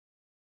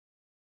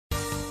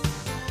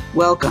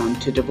Welcome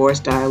to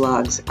Divorce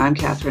Dialogues. I'm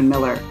Catherine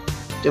Miller.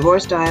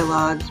 Divorce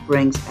Dialogues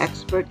brings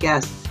expert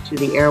guests to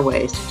the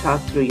airways to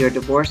talk through your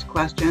divorce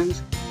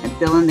questions and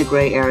fill in the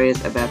gray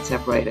areas about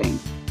separating.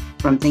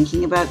 From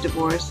thinking about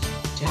divorce,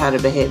 to how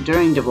to behave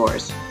during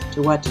divorce,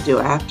 to what to do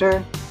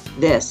after,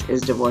 this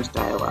is Divorce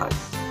Dialogues.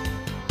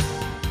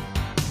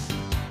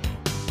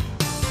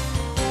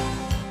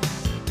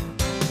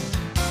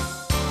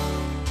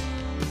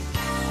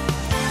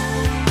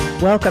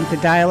 Welcome to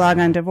Dialogue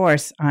on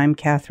Divorce. I'm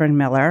Catherine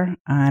Miller,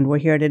 and we're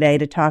here today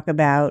to talk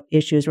about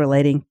issues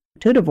relating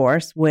to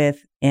divorce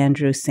with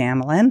Andrew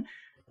Samlin,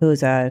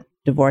 who's a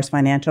divorce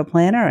financial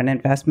planner and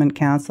investment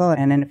counsel.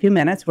 And in a few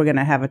minutes, we're going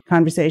to have a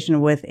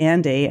conversation with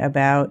Andy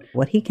about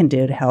what he can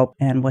do to help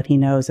and what he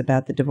knows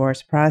about the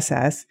divorce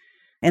process.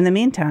 In the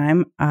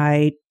meantime,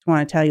 I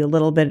want to tell you a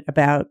little bit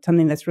about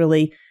something that's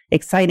really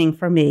exciting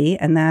for me,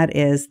 and that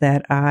is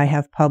that I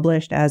have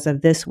published, as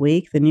of this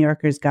week, The New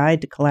Yorker's Guide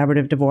to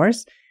Collaborative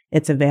Divorce.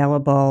 It's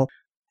available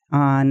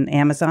on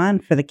Amazon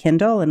for the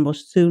Kindle and will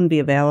soon be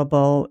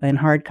available in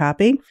hard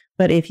copy.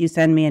 But if you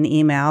send me an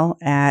email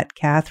at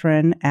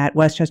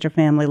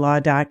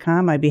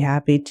catherine@westchesterfamilylaw.com, I'd be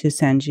happy to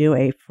send you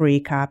a free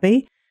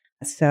copy.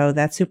 So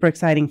that's super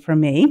exciting for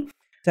me.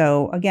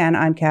 So again,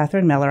 I'm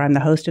Catherine Miller. I'm the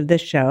host of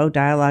this show,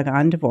 Dialogue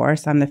on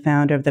Divorce. I'm the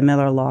founder of the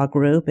Miller Law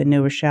Group in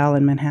New Rochelle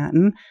and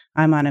Manhattan.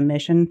 I'm on a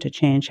mission to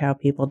change how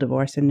people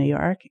divorce in New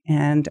York.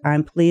 And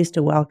I'm pleased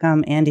to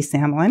welcome Andy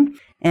Samlin.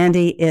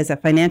 Andy is a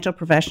financial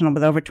professional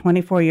with over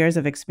 24 years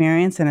of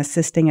experience in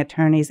assisting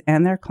attorneys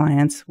and their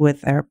clients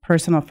with their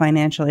personal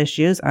financial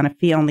issues on a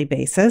fee-only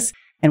basis.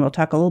 And we'll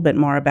talk a little bit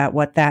more about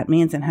what that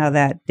means and how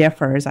that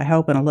differs, I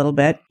hope, in a little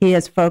bit. He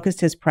has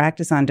focused his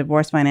practice on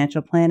divorce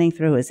financial planning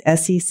through his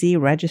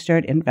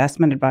SEC-registered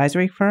investment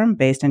advisory firm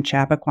based in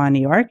Chappaqua,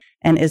 New York,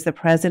 and is the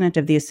president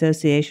of the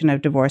Association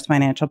of Divorce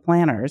Financial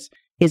Planners.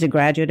 He's a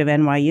graduate of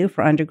NYU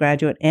for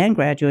undergraduate and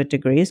graduate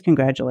degrees.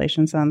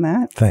 Congratulations on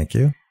that. Thank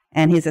you.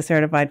 And he's a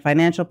certified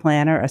financial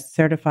planner, a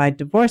certified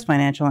divorce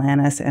financial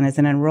analyst, and is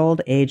an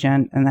enrolled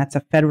agent, and that's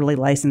a federally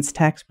licensed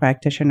tax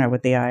practitioner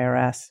with the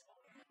IRS.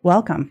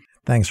 Welcome.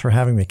 Thanks for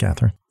having me,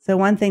 Catherine. So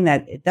one thing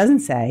that it doesn't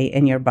say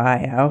in your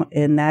bio,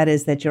 and that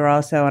is that you're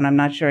also, and I'm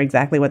not sure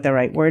exactly what the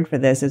right word for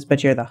this is,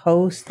 but you're the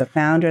host, the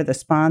founder, the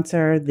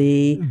sponsor,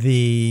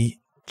 the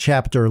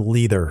chapter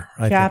leader,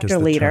 I think is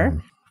the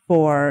term.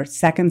 For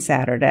Second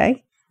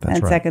Saturday. That's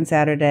and right. Second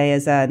Saturday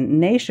is a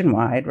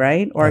nationwide,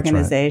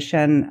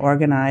 organization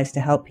organized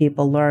to help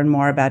people learn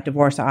more about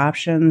divorce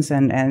options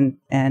and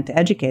to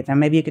educate them.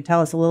 Maybe you could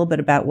tell us a little bit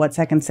about what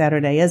Second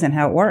Saturday is and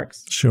how it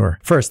works. Sure.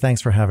 First,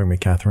 thanks for having me,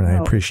 Catherine.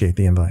 I appreciate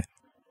the invite.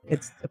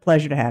 It's a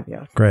pleasure to have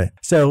you. Great.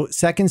 So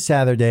Second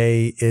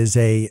Saturday is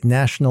a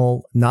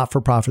national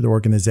not-for-profit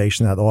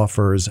organization that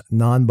offers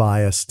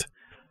non-biased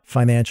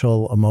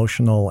financial,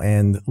 emotional,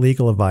 and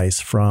legal advice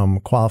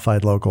from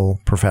qualified local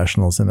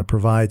professionals, and it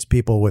provides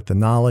people with the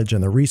knowledge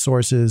and the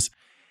resources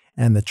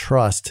and the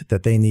trust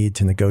that they need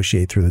to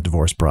negotiate through the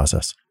divorce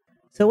process.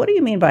 So what do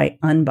you mean by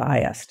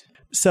unbiased?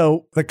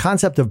 So the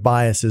concept of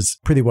bias is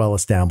pretty well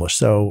established.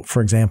 So,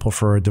 for example,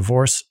 for a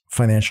divorce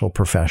financial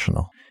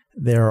professional,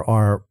 there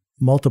are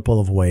multiple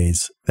of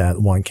ways that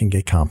one can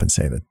get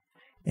compensated.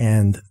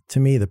 And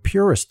to me, the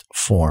purest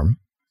form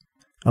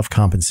of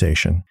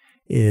compensation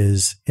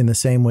is in the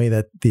same way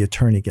that the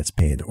attorney gets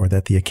paid, or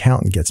that the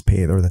accountant gets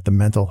paid, or that the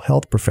mental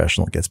health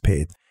professional gets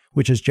paid,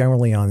 which is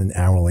generally on an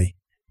hourly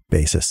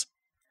basis.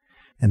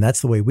 And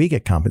that's the way we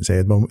get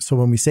compensated. So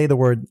when we say the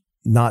word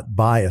not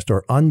biased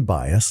or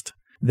unbiased,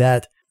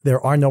 that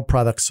there are no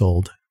products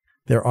sold,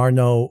 there are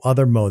no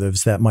other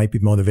motives that might be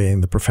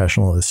motivating the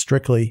professional. It is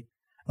strictly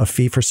a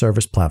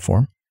fee-for-service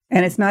platform.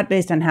 And it's not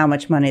based on how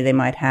much money they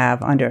might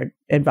have under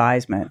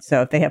advisement.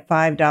 So if they have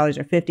 $5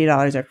 or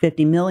 $50 or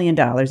 $50 million,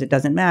 it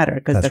doesn't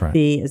matter because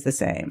fee is the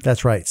same.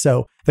 That's right.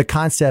 So the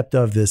concept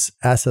of this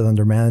asset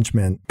under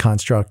management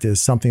construct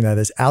is something that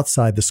is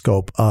outside the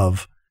scope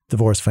of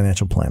divorce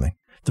financial planning.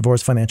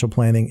 Divorce financial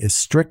planning is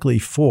strictly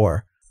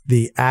for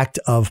the act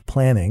of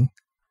planning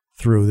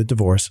through the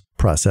divorce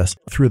process,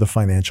 through the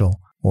financial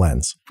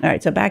lens. All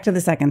right. So back to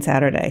the Second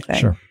Saturday thing.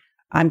 Sure.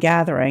 I'm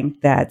gathering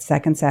that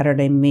Second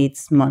Saturday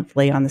meets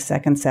monthly on the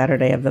second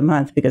Saturday of the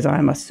month because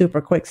I'm a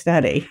super quick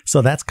study.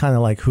 So that's kind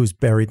of like who's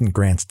buried in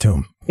Grant's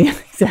tomb. Yeah,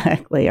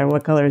 exactly. Or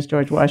what color is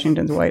George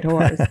Washington's white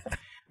horse?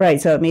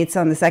 Right. So it meets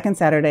on the second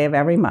Saturday of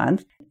every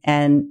month.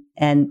 And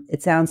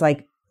it sounds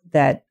like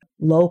that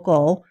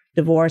local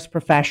divorce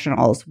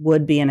professionals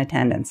would be in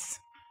attendance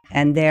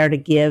and there to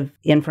give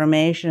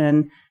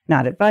information,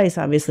 not advice,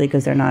 obviously,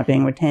 because they're not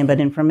being retained,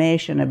 but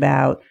information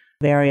about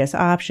various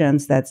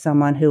options that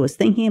someone who is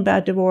thinking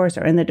about divorce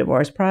or in the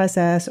divorce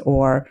process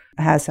or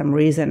has some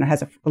reason,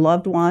 has a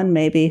loved one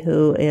maybe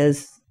who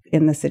is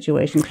in the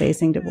situation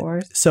facing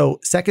divorce? So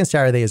Second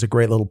Saturday is a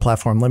great little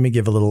platform. Let me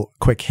give a little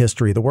quick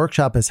history. The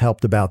workshop has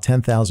helped about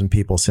 10,000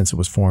 people since it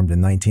was formed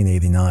in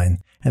 1989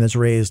 and has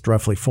raised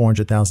roughly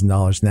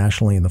 $400,000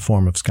 nationally in the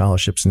form of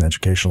scholarships and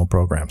educational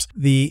programs.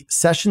 The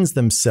sessions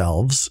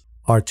themselves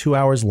are 2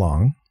 hours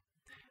long,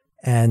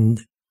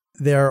 and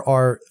there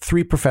are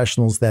three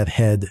professionals that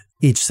head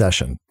each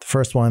session. The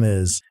first one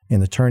is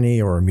an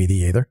attorney or a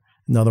mediator.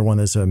 Another one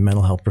is a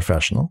mental health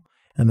professional.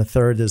 And the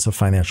third is a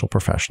financial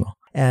professional.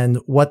 And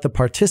what the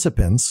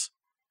participants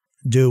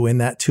do in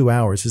that 2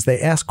 hours is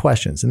they ask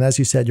questions. And as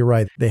you said, you're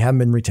right, they haven't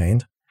been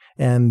retained.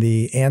 And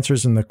the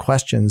answers and the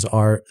questions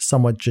are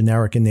somewhat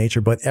generic in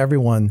nature, but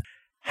everyone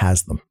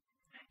has them.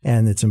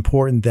 And it's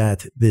important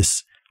that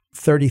this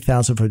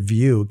 30,000-foot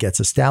view gets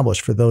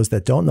established for those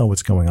that don't know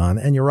what's going on.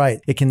 And you're right,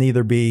 it can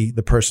either be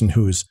the person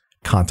who's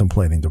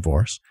contemplating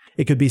divorce.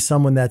 It could be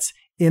someone that's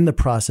in the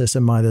process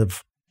and might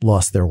have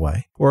lost their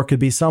way. Or it could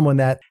be someone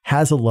that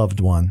has a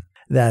loved one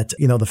that,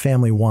 the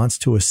family wants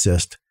to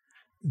assist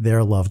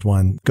their loved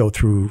one go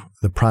through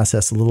the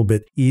process a little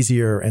bit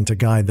easier and to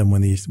guide them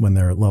when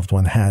their loved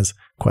one has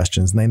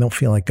questions and they don't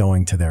feel like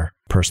going to their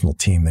personal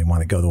team. They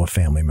want to go to a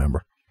family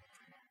member.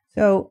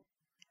 So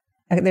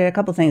there are a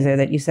couple of things there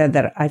that you said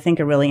that I think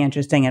are really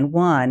interesting. And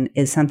one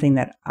is something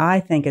that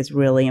I think is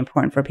really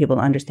important for people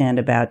to understand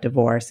about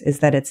divorce is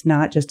that it's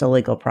not just a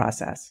legal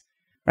process,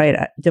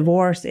 right?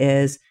 Divorce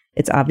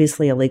it's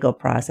obviously a legal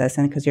process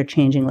and because you're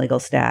changing legal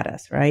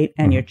status, right?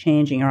 And you're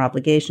changing your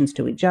obligations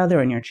to each other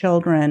and your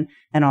children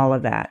and all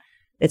of that.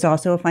 It's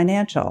also a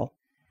financial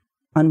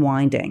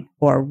unwinding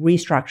or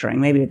restructuring.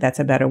 Maybe that's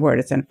a better word.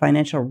 It's a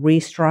financial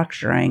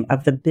restructuring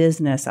of the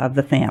business of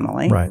the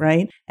family,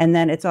 right? And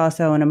then it's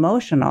also an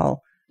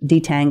emotional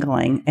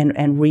detangling and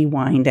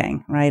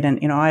rewinding, right? And,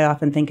 I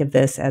often think of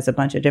this as a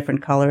bunch of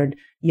different colored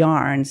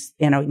yarns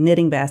in a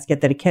knitting basket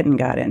that a kitten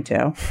got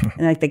into.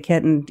 And like the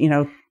kitten,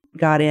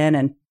 got in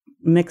and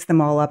mix them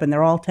all up and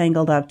they're all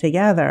tangled up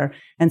together.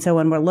 And so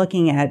when we're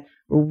looking at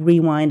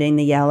rewinding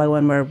the yellow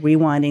and we're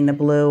rewinding the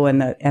blue and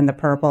the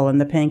purple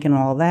and the pink and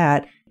all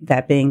that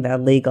being the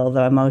legal,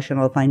 the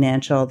emotional,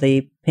 financial,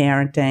 the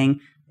parenting,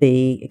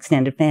 the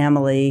extended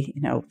family,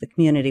 the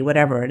community,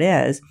 whatever it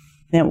is,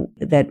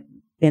 that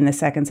in the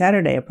Second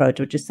Saturday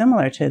approach, which is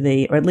similar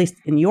to or at least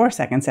in your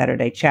Second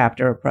Saturday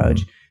chapter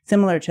approach,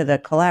 similar to the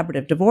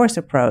collaborative divorce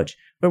approach,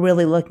 we're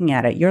really looking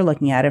at it. You're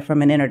looking at it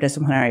from an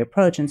interdisciplinary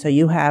approach. And so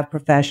you have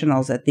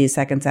professionals at these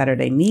Second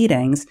Saturday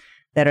meetings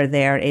that are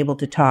there able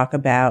to talk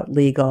about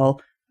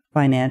legal,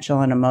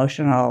 financial, and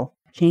emotional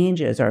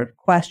changes or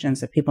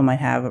questions that people might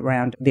have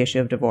around the issue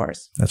of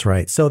divorce. That's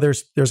right. So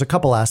there's a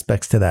couple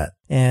aspects to that.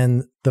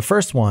 And the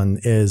first one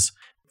is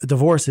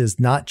divorce is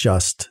not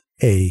just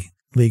a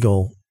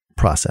legal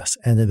process,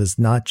 and it is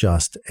not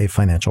just a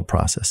financial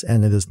process,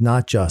 and it is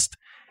not just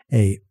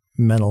a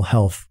mental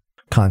health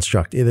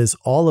construct. It is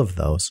all of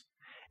those.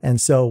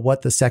 And so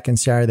what the Second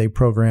Saturday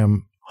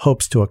program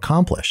hopes to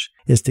accomplish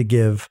is to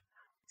give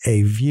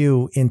a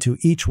view into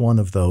each one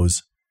of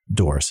those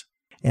doors.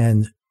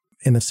 And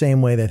in the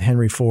same way that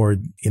Henry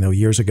Ford,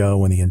 years ago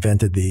when he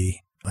invented the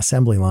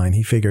assembly line,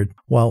 he figured,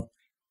 well,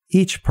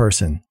 each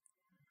person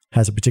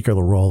has a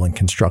particular role in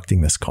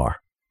constructing this car.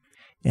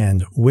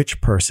 And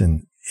which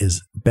person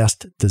is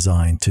best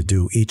designed to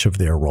do each of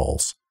their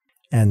roles?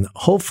 And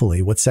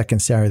hopefully what Second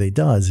Saturday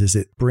does is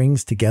it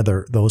brings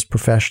together those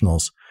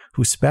professionals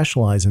who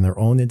specialize in their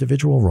own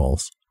individual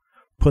roles,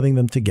 putting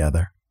them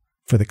together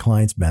for the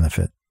client's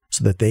benefit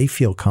so that they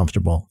feel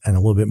comfortable and a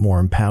little bit more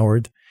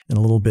empowered and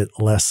a little bit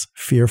less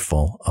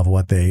fearful of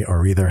what they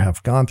are either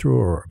have gone through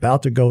or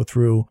about to go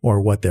through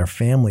or what their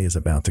family is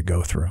about to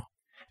go through.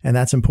 And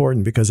that's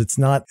important because it's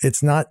not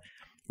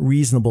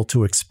reasonable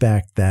to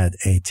expect that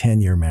a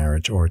 10-year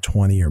marriage or a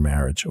 20-year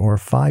marriage or a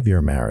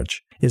 5-year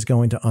marriage is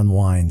going to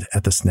unwind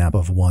at the snap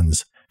of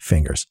one's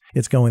fingers.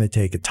 It's going to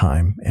take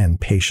time and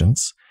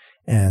patience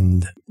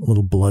and a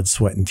little blood,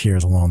 sweat, and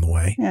tears along the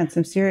way. Yeah, and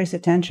some serious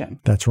attention.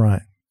 That's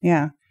right.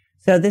 Yeah.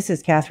 So this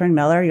is Catherine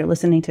Miller. You're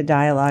listening to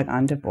Dialogue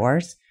on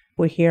Divorce.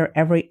 We're here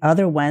every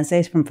other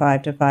Wednesdays from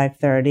 5 to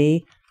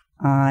 5:30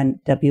 on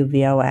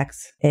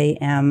WVOX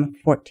AM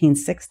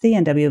 1460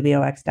 and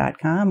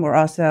WVOX.com. We're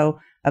also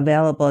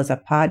available as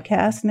a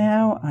podcast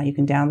now. You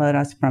can download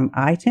us from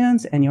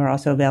iTunes, and you're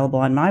also available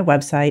on my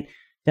website,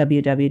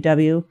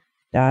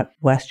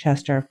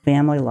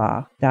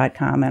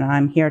 www.westchesterfamilylaw.com. And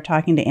I'm here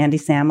talking to Andy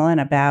Sammelin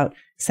about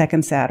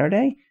Second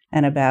Saturday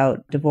and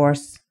about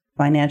divorce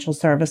financial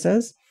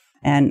services.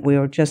 And we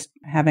were just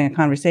having a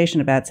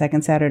conversation about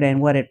Second Saturday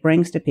and what it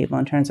brings to people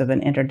in terms of an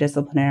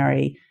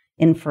interdisciplinary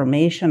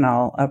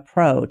informational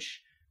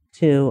approach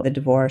to the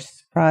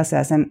divorce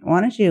process. And why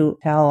don't you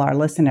tell our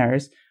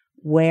listeners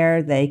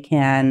where they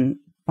can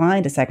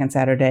find a Second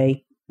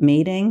Saturday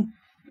meeting?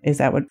 Is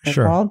that what it's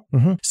called?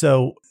 Mm-hmm.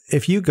 So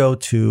if you go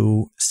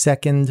to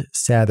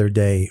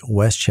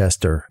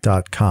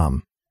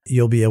secondsaturdaywestchester.com,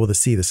 you'll be able to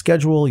see the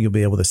schedule. You'll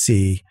be able to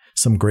see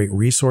some great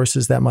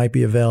resources that might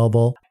be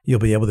available. You'll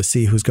be able to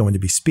see who's going to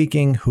be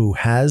speaking, who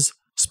has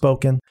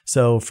spoken.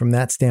 So from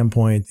that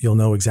standpoint, you'll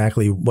know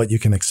exactly what you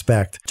can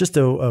expect. Just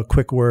a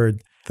quick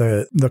word.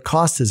 The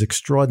cost is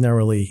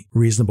extraordinarily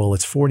reasonable.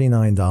 It's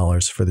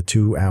 $49 for the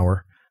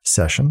 2-hour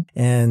session.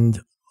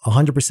 And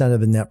 100% of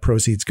the net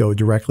proceeds go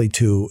directly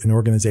to an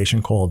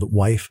organization called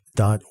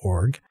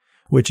wife.org,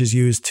 which is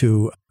used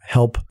to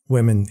help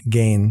women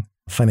gain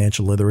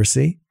financial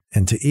literacy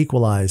and to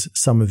equalize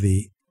some of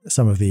the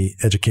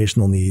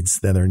educational needs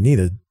that are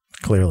needed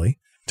clearly,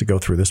 to go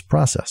through this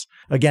process.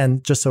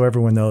 Again, just so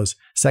everyone knows,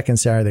 Second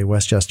Saturday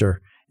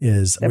Westchester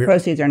is... The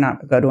proceeds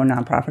go to a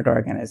nonprofit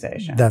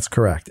organization. That's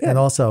correct. Good. And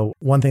also,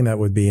 one thing that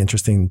would be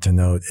interesting to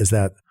note is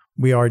that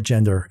we are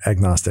gender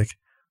agnostic.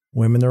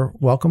 Women are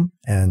welcome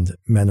and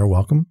men are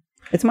welcome.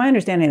 It's my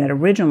understanding that it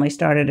originally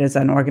started as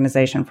an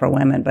organization for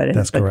women, but it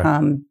has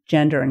become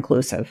gender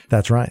inclusive.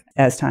 That's right.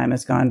 As time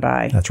has gone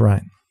by. That's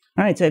right.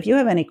 All right. So if you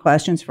have any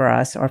questions for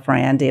us or for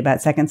Andy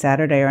about Second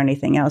Saturday or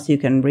anything else, you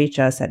can reach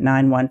us at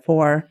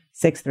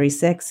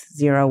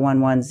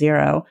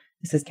 914-636-0110.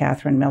 This is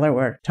Catherine Miller.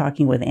 We're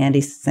talking with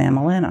Andy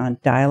Samelin on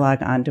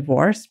Dialogue on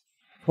Divorce,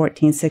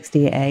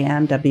 1460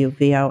 AM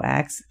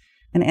WVOX.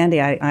 And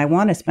Andy, I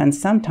want to spend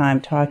some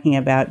time talking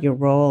about your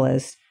role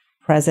as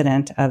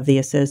president of the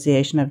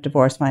Association of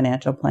Divorce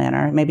Financial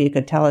Planner. Maybe you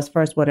could tell us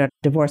first what a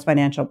divorce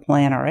financial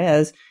planner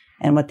is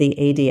and what the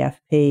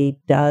ADFP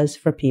does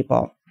for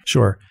people.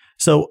 Sure.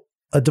 So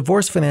a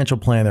divorce financial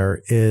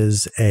planner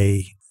is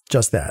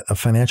just that, a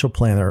financial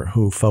planner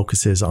who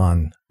focuses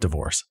on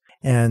divorce.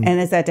 And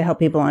is that to help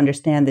people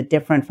understand the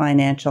different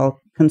financial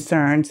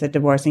concerns that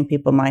divorcing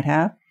people might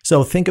have?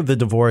 So think of the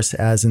divorce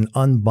as an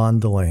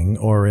unbundling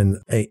or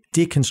a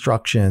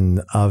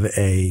deconstruction of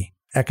a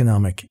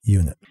economic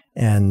unit.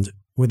 And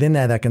within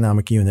that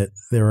economic unit,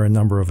 there are a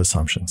number of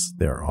assumptions.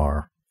 There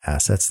are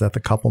assets that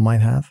the couple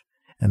might have,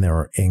 and there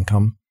are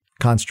income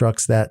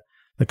constructs that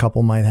the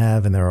couple might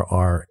have, and there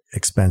are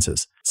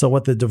expenses. So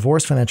what the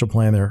divorce financial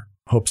planner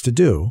hopes to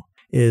do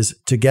is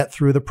to get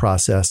through the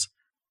process,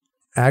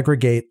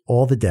 aggregate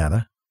all the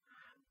data,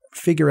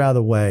 figure out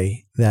a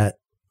way that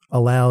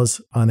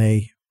allows on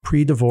a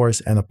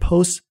pre-divorce and a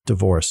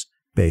post-divorce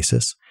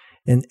basis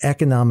an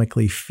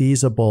economically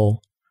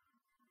feasible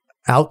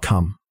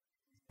outcome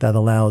that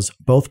allows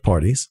both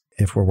parties,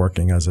 if we're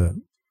working as a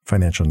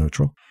financial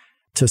neutral,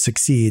 to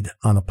succeed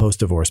on a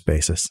post-divorce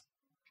basis.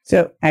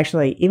 So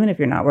actually, even if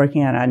you're not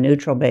working on a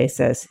neutral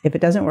basis, if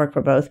it doesn't work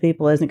for both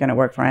people, it isn't going to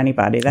work for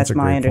anybody.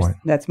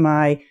 That's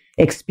my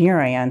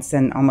experience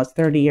in almost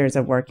 30 years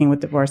of working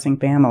with divorcing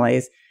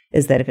families,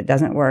 is that if it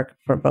doesn't work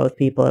for both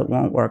people, it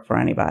won't work for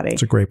anybody.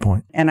 That's a great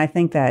point. And I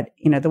think that,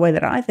 the way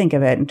that I think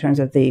of it in terms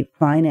of the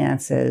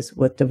finances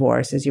with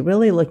divorce is you're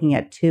really looking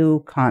at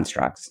two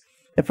constructs.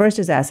 The first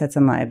is assets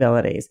and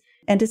liabilities.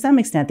 And to some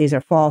extent, these are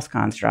false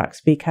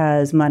constructs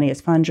because money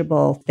is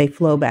fungible. They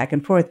flow back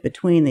and forth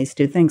between these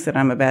two things that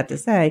I'm about to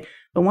say.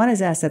 But one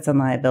is assets and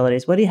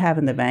liabilities. What do you have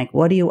in the bank?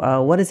 What do you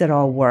owe? What is it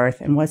all worth?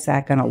 And what's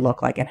that going to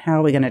look like? And how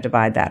are we going to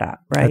divide that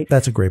up? Right.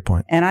 That's a great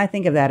point. And I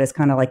think of that as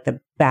kind of like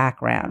the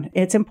background.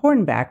 It's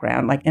important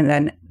background, like in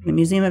the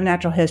Museum of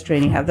Natural History,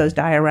 and you have those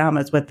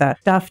dioramas with the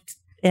stuffed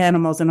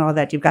animals and all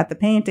that. You've got the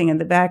painting in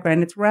the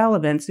background. It's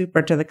relevant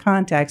super to the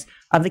context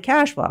of the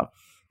cash flow.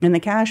 And the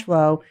cash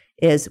flow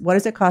is what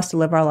does it cost to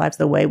live our lives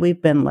the way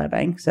we've been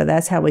living? So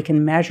that's how we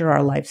can measure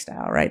our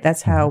lifestyle, right?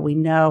 That's how we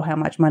know how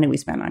much money we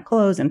spend on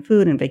clothes and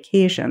food and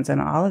vacations and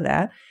all of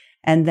that.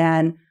 And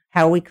then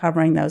how are we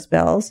covering those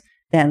bills?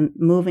 Then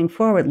moving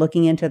forward,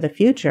 looking into the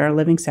future,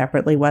 living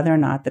separately, whether or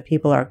not the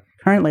people are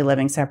currently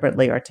living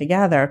separately or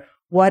together,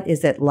 what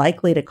is it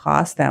likely to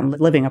cost them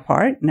living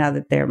apart now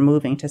that they're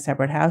moving to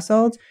separate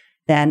households?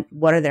 Then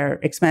what are their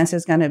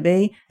expenses going to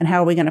be? And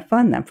how are we going to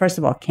fund them? First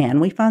of all, can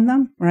we fund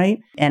them, right?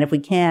 And if we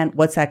can,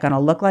 what's that going to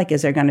look like?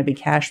 Is there going to be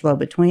cash flow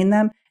between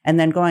them? And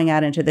then going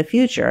out into the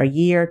future, a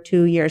year,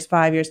 2 years,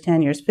 5 years,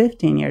 10 years,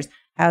 15 years,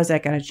 how is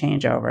that going to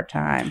change over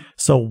time?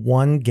 So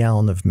 1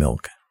 gallon of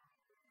milk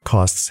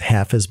costs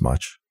half as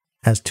much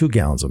as 2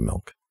 gallons of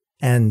milk.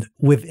 And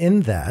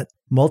within that,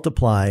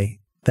 multiply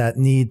that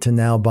need to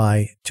now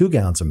buy 2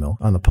 gallons of milk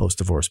on a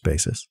post-divorce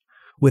basis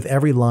with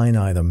every line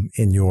item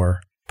in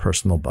your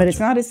personal budget. But it's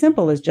not as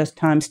simple as just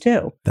times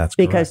 2. That's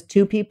because correct.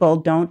 2 people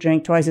don't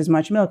drink twice as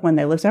much milk when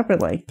they live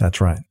separately. That's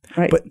right.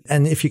 Right.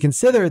 And if you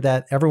consider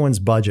that everyone's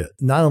budget,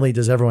 not only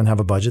does everyone have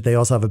a budget, they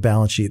also have a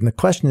balance sheet. And the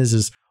question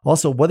is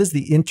also, what is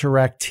the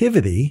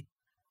interactivity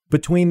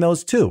between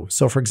those two?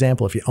 So for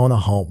example, if you own a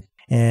home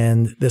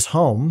and this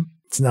home,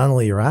 it's not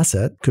only your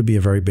asset, could be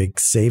a very big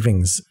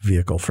savings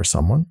vehicle for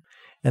someone.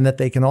 And that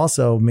they can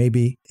also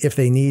maybe, if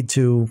they need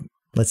to,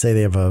 let's say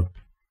they have a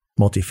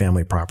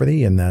multifamily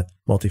property, and that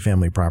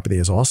multifamily property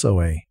is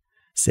also a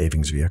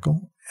savings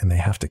vehicle, and they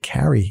have to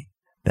carry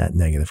that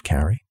negative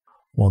carry.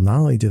 Well, not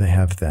only do they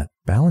have that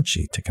balance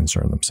sheet to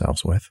concern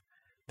themselves with,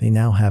 they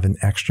now have an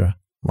extra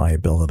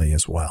liability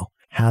as well.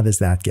 How does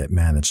that get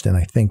managed? And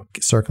I think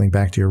circling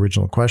back to your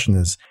original question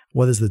is,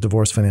 what does the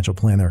divorce financial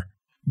planner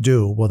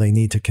do? Well, they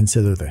need to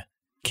consider the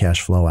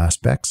cash flow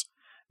aspects.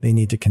 They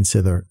need to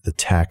consider the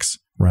tax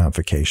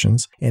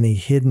ramifications, any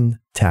hidden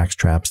tax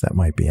traps that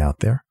might be out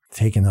there.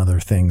 Taking other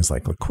things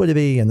like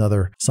liquidity and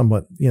other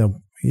somewhat,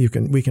 we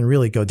can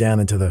really go down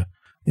into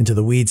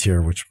the weeds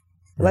here, which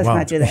let's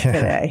not do that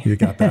today. You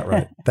got that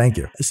right. Thank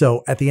you.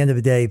 So at the end of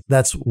the day,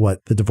 that's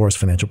what the divorce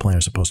financial planner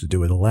is supposed to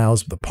do. It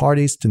allows the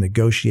parties to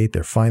negotiate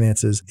their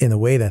finances in a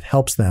way that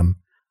helps them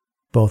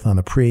both on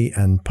a pre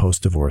and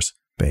post-divorce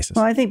basis.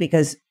 Well, I think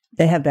because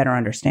they have better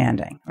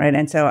understanding, right?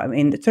 And so, I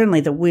mean, certainly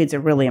the weeds are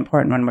really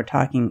important when we're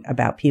talking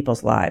about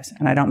people's lives.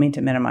 And I don't mean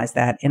to minimize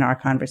that in our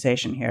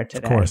conversation here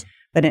today. Of course.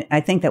 But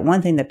I think that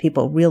one thing that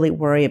people really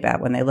worry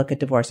about when they look at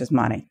divorce is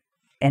money.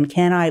 And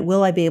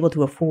will I be able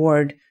to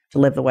afford to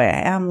live the way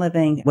I am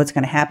living? What's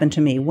going to happen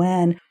to me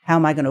when? How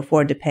am I going to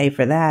afford to pay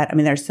for that? I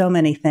mean, there's so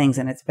many things,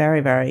 and it's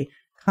very, very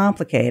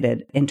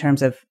complicated in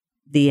terms of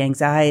the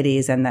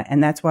anxieties. And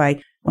that's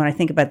why when I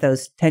think about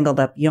those tangled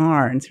up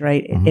yarns,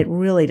 right, it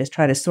really just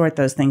try to sort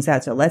those things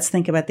out. So let's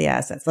think about the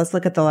assets. Let's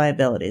look at the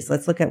liabilities.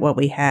 Let's look at what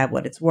we have,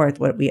 what it's worth,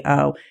 what we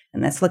owe.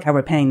 And let's look how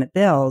we're paying the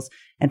bills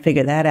and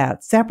figure that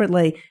out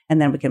separately.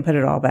 And then we can put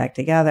it all back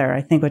together.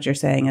 I think what you're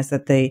saying is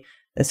that the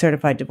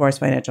certified divorce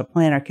financial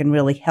planner can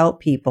really help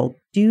people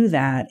do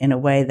that in a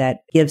way that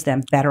gives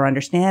them better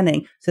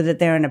understanding so that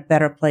they're in a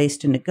better place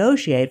to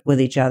negotiate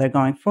with each other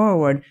going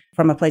forward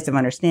from a place of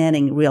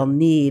understanding, real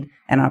need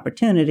and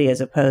opportunity as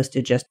opposed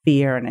to just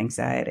fear and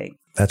anxiety.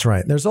 That's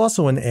right. There's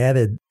also an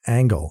added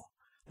angle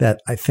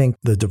that I think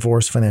the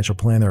divorce financial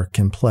planner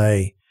can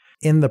play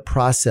in the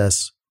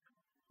process,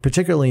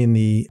 particularly in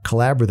the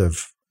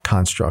collaborative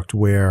construct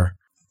where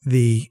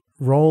the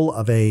role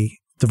of a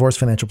divorce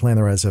financial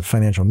planner as a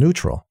financial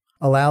neutral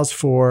allows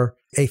for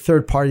a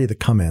third party to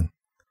come in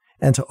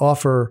and to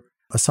offer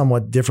a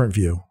somewhat different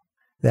view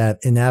that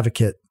an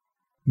advocate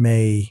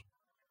may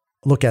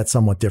look at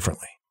somewhat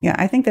differently. Yeah,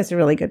 I think that's a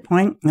really good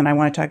point. And I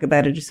want to talk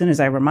about it as soon as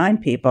I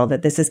remind people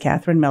that this is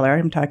Catherine Miller.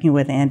 I'm talking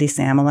with Andy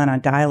Samelin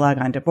on Dialogue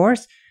on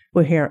Divorce.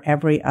 We're here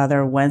every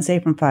other Wednesday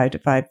from 5 to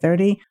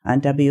 5:30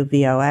 on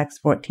WVOX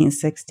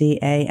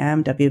 1460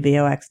 AM,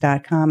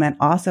 WVOX.com, and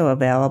also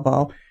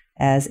available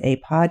as a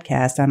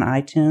podcast on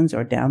iTunes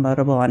or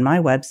downloadable on my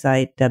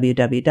website,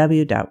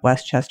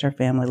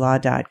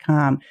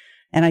 www.westchesterfamilylaw.com.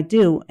 And I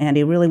do,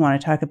 Andy, really want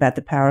to talk about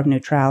the power of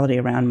neutrality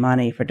around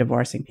money for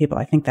divorcing people.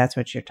 I think that's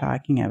what you're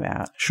talking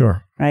about.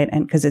 Sure. Right?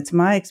 And because it's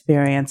my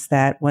experience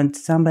that when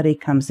somebody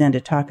comes in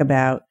to talk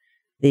about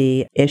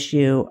the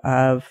issue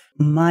of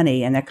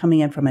money and they're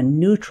coming in from a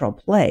neutral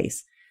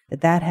place,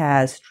 that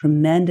has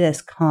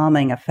tremendous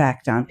calming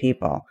effect on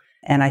people.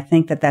 And I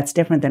think that that's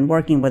different than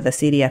working with a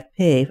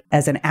CDFP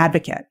as an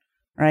advocate,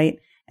 right?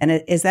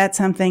 And is that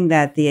something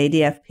that the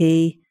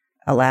ADFP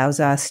allows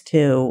us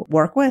to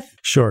work with?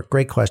 Sure.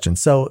 Great question.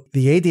 So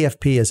the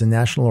ADFP is a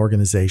national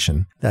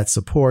organization that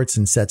supports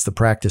and sets the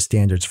practice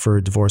standards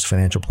for divorce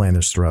financial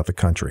planners throughout the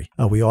country.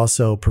 We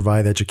also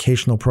provide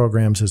educational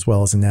programs as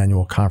well as an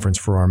annual conference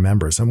for our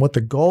members. And what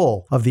the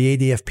goal of the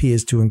ADFP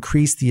is to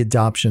increase the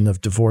adoption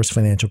of divorce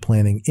financial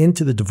planning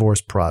into the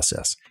divorce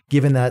process,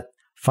 given that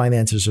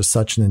finances are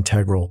such an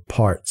integral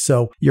part.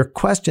 So your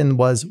question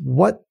was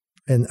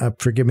and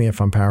forgive me if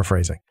I'm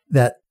paraphrasing,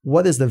 that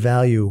what is the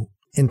value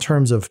in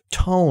terms of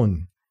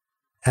tone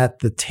at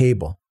the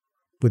table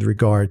with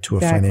regard to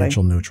a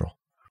financial neutral?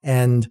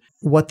 And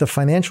what the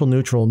financial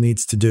neutral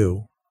needs to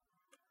do,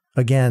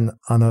 again,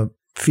 on a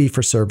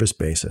fee-for-service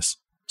basis,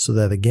 so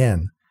that,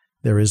 again,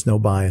 there is no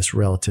bias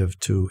relative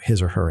to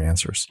his or her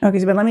answers.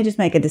 Okay, but let me just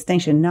make a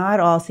distinction. Not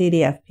all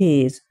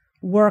CDFPs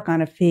work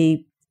on a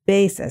fee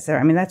basis.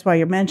 I mean, that's why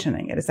you're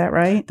mentioning it. Is that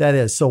right? That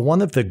is. So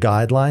one of the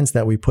guidelines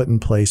that we put in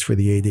place for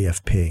the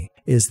ADFP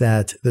is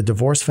that the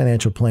divorce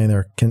financial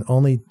planner can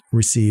only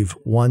receive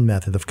one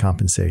method of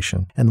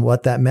compensation. And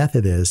what that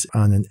method is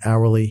on an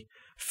hourly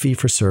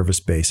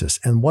fee-for-service basis.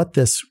 And what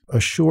this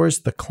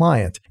assures the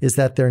client is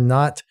that they're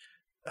not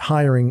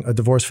hiring a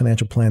divorce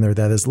financial planner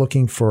that is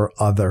looking for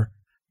other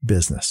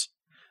business.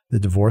 The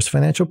divorce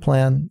financial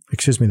planner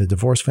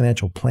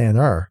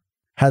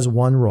has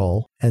one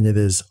role, and it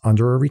is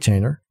under a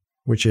retainer,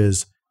 which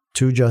is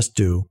to just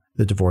do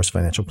the divorce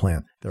financial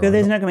plan. So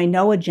there's not going to be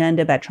no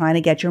agenda about trying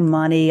to get your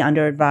money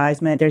under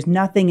advisement. There's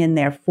nothing in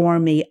there for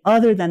me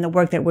other than the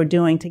work that we're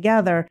doing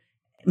together,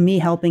 me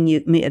helping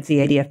you, me as the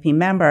ADFP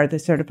member, the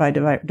certified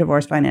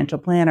divorce financial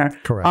planner.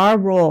 Correct. Our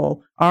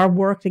role, our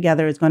work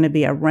together is going to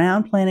be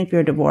around planning for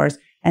your divorce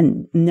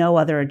and no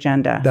other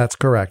agenda. That's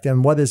correct.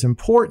 And what is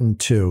important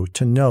to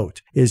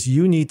note is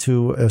you need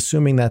to,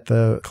 assuming that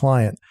the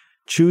client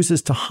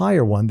chooses to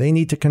hire one, they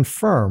need to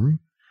confirm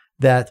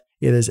that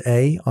it is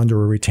A,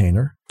 under a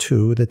retainer,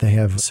 2, that they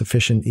have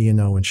sufficient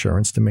E&O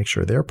insurance to make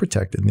sure they're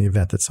protected in the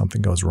event that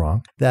something goes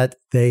wrong, that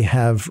they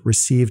have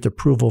received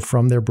approval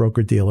from their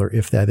broker-dealer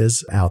if that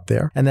is out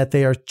there, and that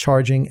they are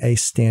charging a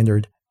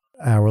standard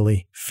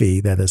hourly fee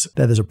that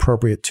is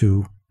appropriate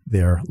to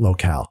their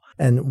locale.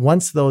 And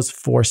once those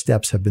 4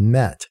 steps have been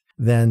met,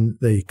 then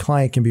the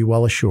client can be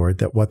well assured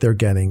that what they're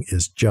getting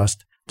is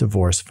just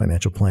divorce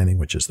financial planning,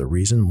 which is the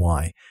reason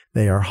why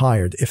they are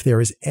hired. If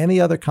there is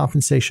any other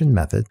compensation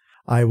method,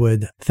 I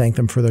would thank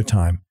them for their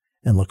time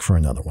and look for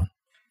another one.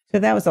 So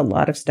that was a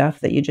lot of stuff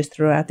that you just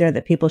threw out there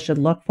that people should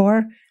look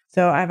for.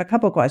 So I have a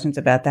couple questions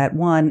about that.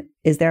 One,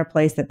 is there a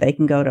place that they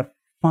can go to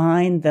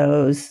find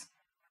those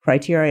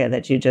criteria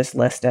that you just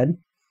listed?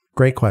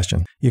 Great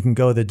question. You can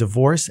go to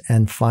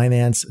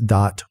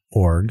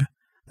divorceandfinance.org.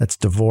 That's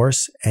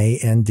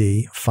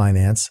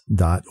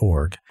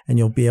divorceandfinance.org. And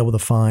you'll be able to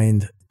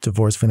find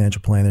divorce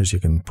financial planners. You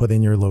can put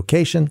in your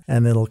location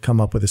and it'll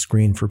come up with a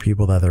screen for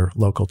people that are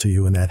local to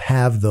you and that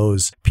have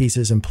those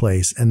pieces in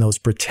place and those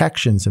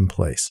protections in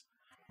place.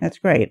 That's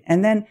great.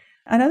 And then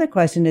another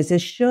question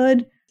is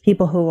should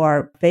people who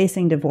are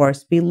facing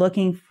divorce be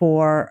looking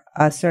for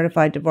a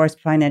certified divorce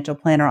financial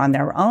planner on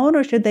their own,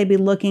 or should they be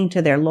looking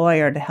to their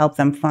lawyer to help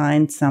them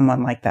find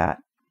someone like that?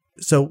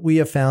 So we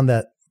have found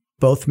that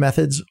both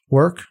methods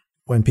work.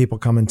 When people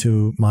come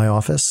into my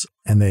office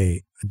and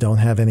they don't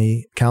have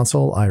any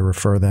counsel, I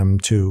refer them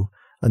to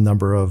a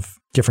number of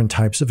different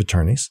types of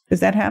attorneys.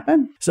 Does that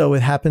happen? So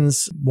it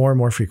happens more and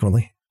more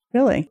frequently.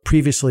 Really?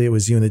 Previously, it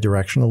was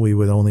unidirectional. We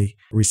would only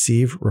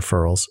receive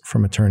referrals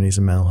from attorneys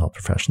and mental health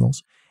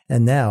professionals.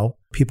 And now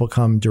people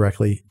come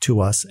directly to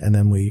us, and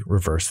then we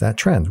reverse that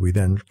trend. We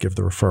then give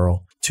the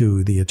referral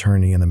to the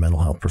attorney and the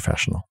mental health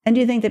professional. And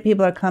do you think that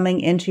people are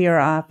coming into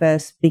your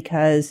office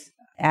because,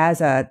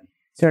 as a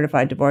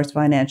certified divorce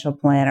financial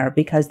planner,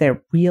 because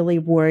they're really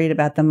worried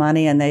about the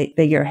money and they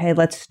figure, hey,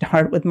 let's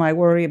start with my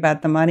worry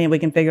about the money and we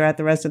can figure out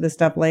the rest of the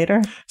stuff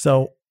later?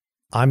 So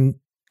I'm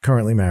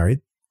currently married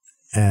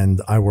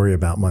and I worry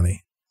about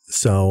money.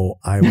 So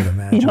I would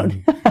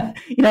imagine...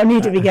 you don't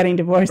need to be getting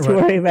divorced to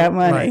worry about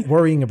money. Right.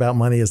 Worrying about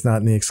money is not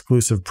in the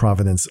exclusive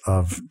providence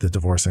of the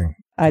divorcing.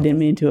 I didn't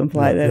mean to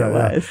imply that it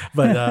was.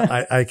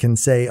 But I can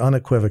say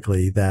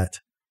unequivocally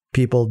that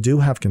people do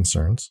have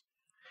concerns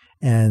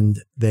and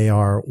they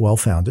are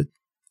well-founded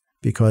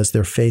because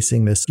they're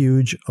facing this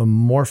huge,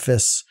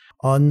 amorphous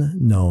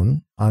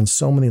unknown on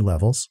so many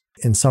levels.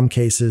 In some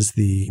cases,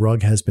 the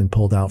rug has been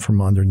pulled out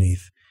from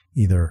underneath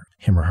either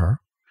him or her.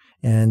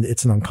 And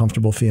it's an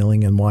uncomfortable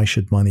feeling. And why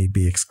should money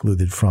be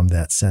excluded from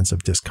that sense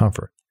of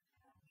discomfort?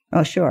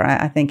 Oh, sure.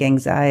 I think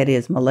anxiety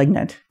is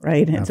malignant,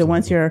 right? And so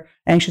once you're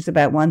anxious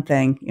about one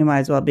thing, you might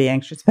as well be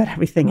anxious about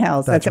everything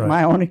else. That's right.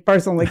 My own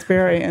personal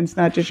experience,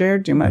 not to share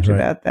too much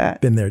about that.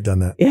 Been there, done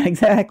that. Yeah,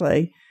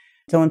 exactly.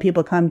 So when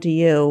people come to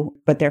you,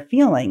 but they're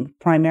feeling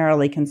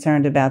primarily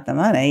concerned about the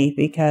money,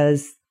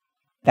 because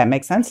that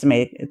makes sense to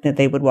me that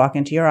they would walk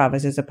into your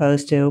office as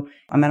opposed to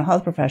a mental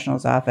health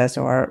professional's office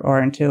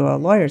or into a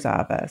lawyer's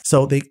office.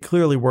 So they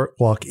clearly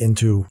walk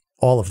into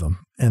all of them.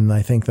 And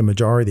I think the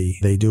majority,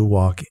 they do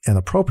walk, and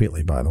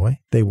appropriately, by the way,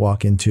 they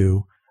walk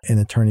into an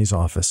attorney's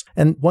office.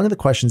 And one of the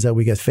questions that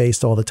we get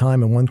faced all the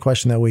time, and one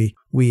question that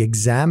we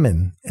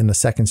examine in the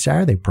Second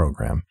Saturday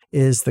program,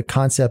 is the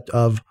concept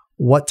of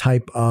what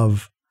type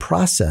of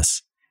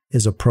process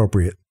is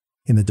appropriate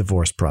in the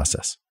divorce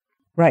process.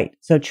 Right.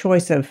 So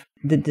choice of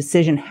the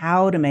decision,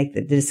 how to make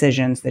the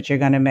decisions that you're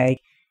going to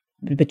make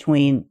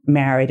between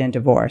married and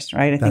divorced,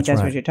 right? I think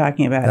that's what you're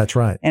talking about. That's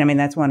right. And I mean,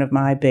 that's one of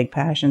my big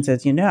passions,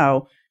 as you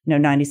know,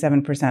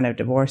 97% of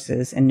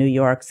divorces in New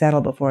York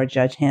settle before a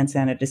judge hands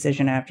down a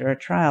decision after a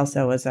trial.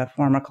 So as a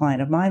former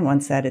client of mine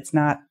once said, it's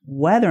not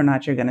whether or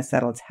not you're going to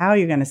settle, it's how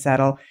you're going to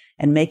settle,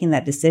 and making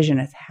that decision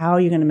is how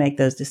you're going to make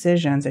those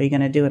decisions. Are you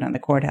going to do it on the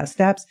courthouse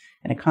steps,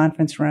 in a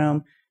conference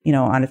room,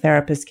 on a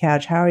therapist's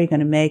couch? How are you going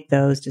to make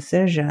those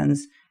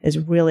decisions is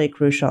really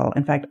crucial.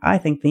 In fact, I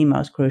think the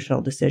most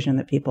crucial decision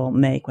that people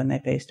make when they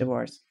face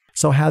divorce.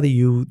 So how do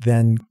you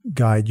then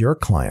guide your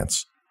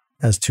clients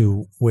as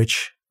to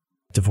which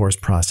divorce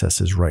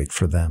process is right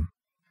for them?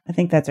 I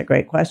think that's a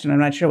great question. I'm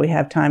not sure we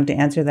have time to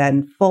answer that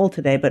in full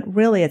today, but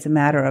really it's a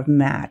matter of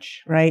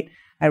match, right?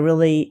 I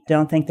really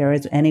don't think there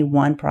is any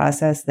one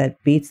process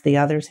that beats the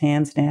others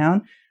hands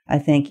down. I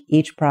think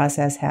each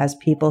process has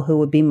people who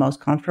would be most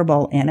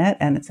comfortable in it,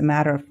 and it's a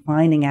matter of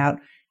finding out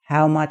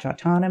how much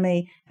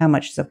autonomy, how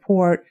much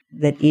support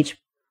that each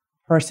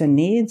person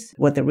needs,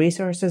 what the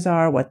resources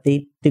are, what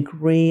the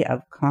degree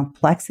of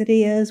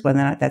complexity is, whether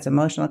or not that's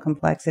emotional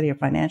complexity or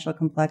financial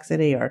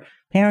complexity or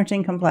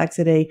parenting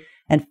complexity,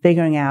 and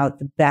figuring out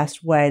the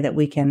best way that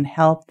we can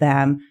help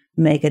them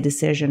make a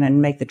decision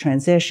and make the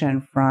transition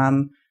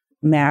from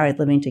married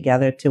living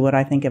together to what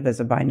I think of as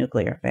a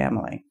binuclear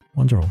family.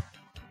 Wonderful.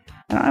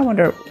 And I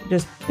wonder,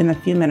 just in the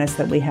few minutes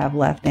that we have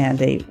left,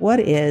 Andy, what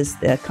is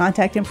the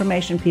contact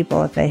information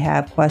people, if they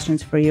have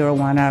questions for you or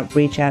want to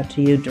reach out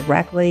to you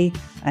directly?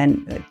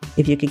 And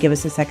if you could give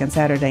us the Second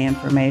Saturday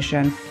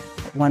information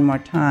one more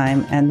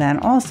time. And then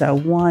also,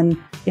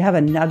 you have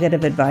a nugget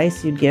of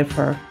advice you'd give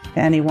for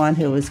anyone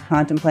who is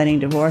contemplating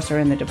divorce or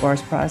in the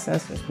divorce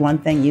process? There's one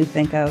thing you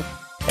think of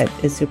that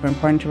is super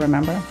important to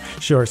remember?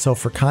 Sure. So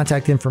for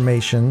contact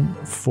information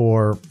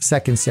for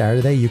Second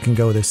Saturday, you can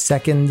go to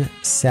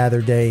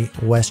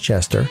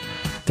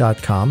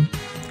secondsaturdaywestchester.com.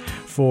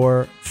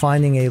 For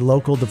finding a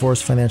local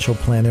divorce financial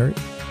planner,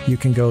 you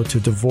can go to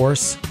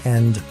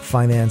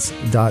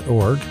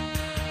divorceandfinance.org.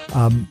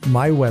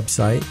 My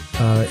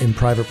website in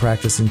private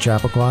practice in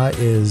Chappaqua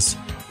is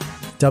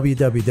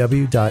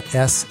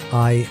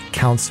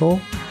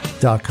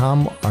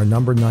www.sicounsel.com. Our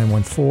number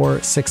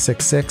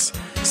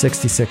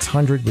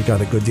 914-666-6600. We got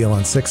a good deal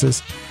on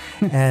sixes.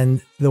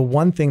 And the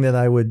one thing that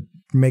I would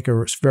make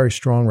a very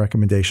strong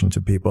recommendation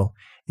to people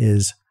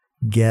is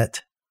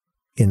get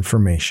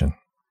information.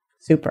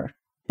 Super.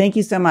 Thank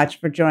you so much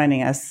for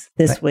joining us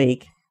this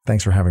week.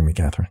 Thanks for having me,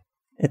 Catherine.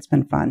 It's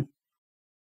been fun.